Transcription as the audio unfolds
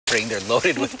They're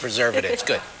loaded with preservatives.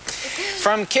 Good.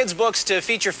 From kids' books to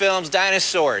feature films,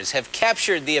 dinosaurs have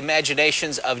captured the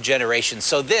imaginations of generations.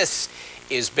 So this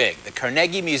is big. The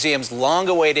Carnegie Museum's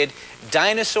long-awaited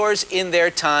Dinosaurs in Their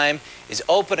Time is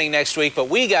opening next week, but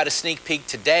we got a sneak peek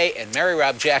today, and Mary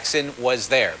Rob Jackson was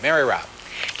there. Mary Rob.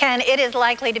 Ken, it is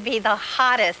likely to be the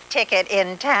hottest ticket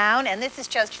in town, and this is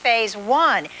just phase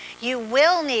one. You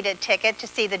will need a ticket to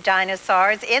see the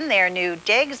dinosaurs in their new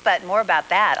digs, but more about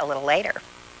that a little later.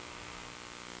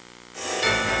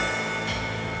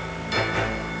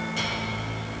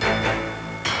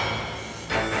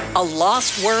 A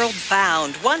lost world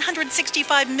found,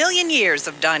 165 million years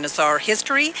of dinosaur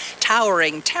history,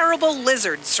 towering, terrible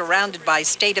lizards surrounded by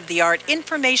state-of-the-art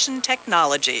information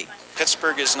technology.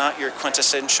 Pittsburgh is not your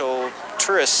quintessential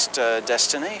tourist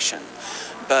destination,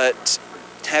 but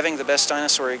having the best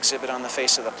dinosaur exhibit on the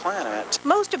face of the planet.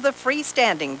 Most of the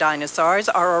freestanding dinosaurs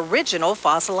are original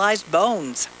fossilized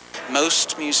bones.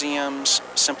 Most museums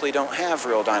simply don't have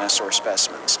real dinosaur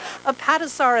specimens.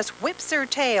 Apatosaurus whips her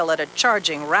tail at a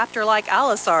charging raptor-like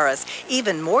Allosaurus.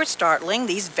 Even more startling,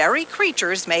 these very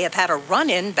creatures may have had a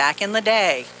run-in back in the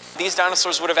day. These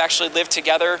dinosaurs would have actually lived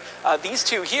together. These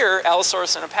two here,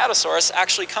 Allosaurus and Apatosaurus,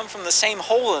 actually come from the same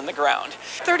hole in the ground.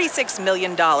 $36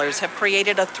 million have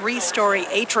created a 3-story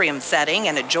atrium setting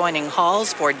and adjoining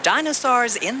halls for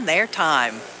dinosaurs in their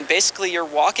time. Basically, you're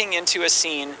walking into a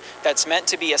scene that's meant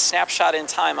to be a snapshot in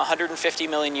time 150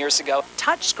 million years ago.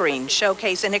 Touchscreens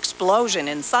showcase an explosion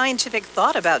in scientific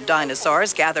thought about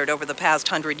dinosaurs gathered over the past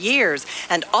 100 years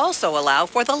and also allow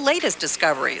for the latest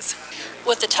discoveries.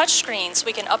 With the touchscreens,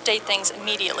 we can update things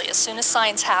immediately as soon as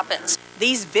science happens.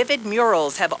 These vivid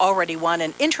murals have already won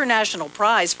an international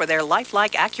prize for their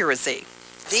lifelike accuracy.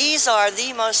 These are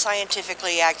the most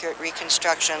scientifically accurate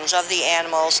reconstructions of the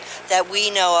animals that we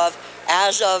know of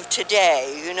as of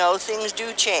today. You know, things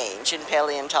do change in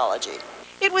paleontology.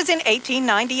 It was in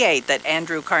 1898 that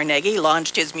Andrew Carnegie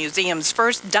launched his museum's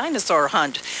first dinosaur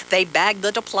hunt. They bagged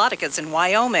the Diplodocus in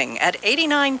Wyoming. At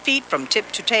 89 feet from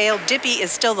tip to tail, Dippy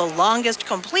is still the longest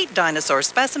complete dinosaur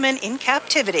specimen in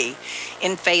captivity.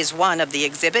 In phase one of the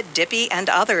exhibit, Dippy and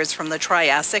others from the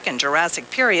Triassic and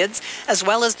Jurassic periods, as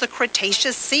well as the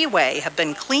Cretaceous Seaway, have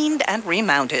been cleaned and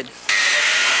remounted.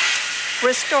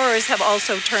 Restorers have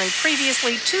also turned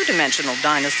previously two-dimensional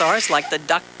dinosaurs like the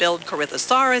duck-billed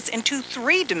Corythosaurus into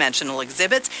three-dimensional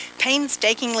exhibits,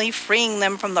 painstakingly freeing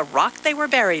them from the rock they were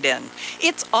buried in.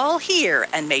 It's all here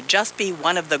and may just be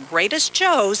one of the greatest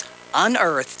shows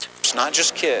unearthed. It's not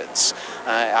just kids.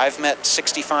 I've met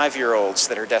 65-year-olds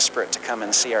that are desperate to come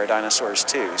and see our dinosaurs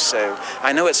too, so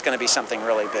I know it's going to be something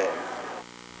really big.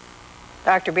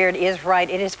 Dr. Beard is right.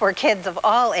 It is for kids of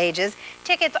all ages.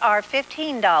 Tickets are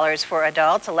 $15 for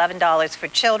adults, $11 for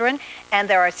children, and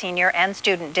there are senior and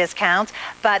student discounts.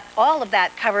 But all of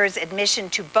that covers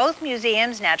admission to both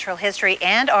museums, natural history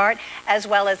and art, as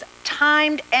well as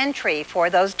timed entry for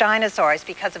those dinosaurs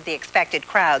because of the expected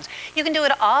crowds. You can do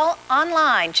it all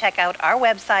online. Check out our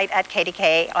website at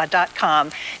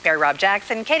KDKA.com. Mary Rob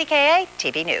Jackson, KDKA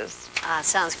TV News.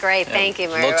 Sounds great. Thank you,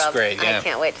 Mary Rob. Looks great, yeah. I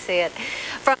can't wait to see it.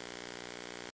 From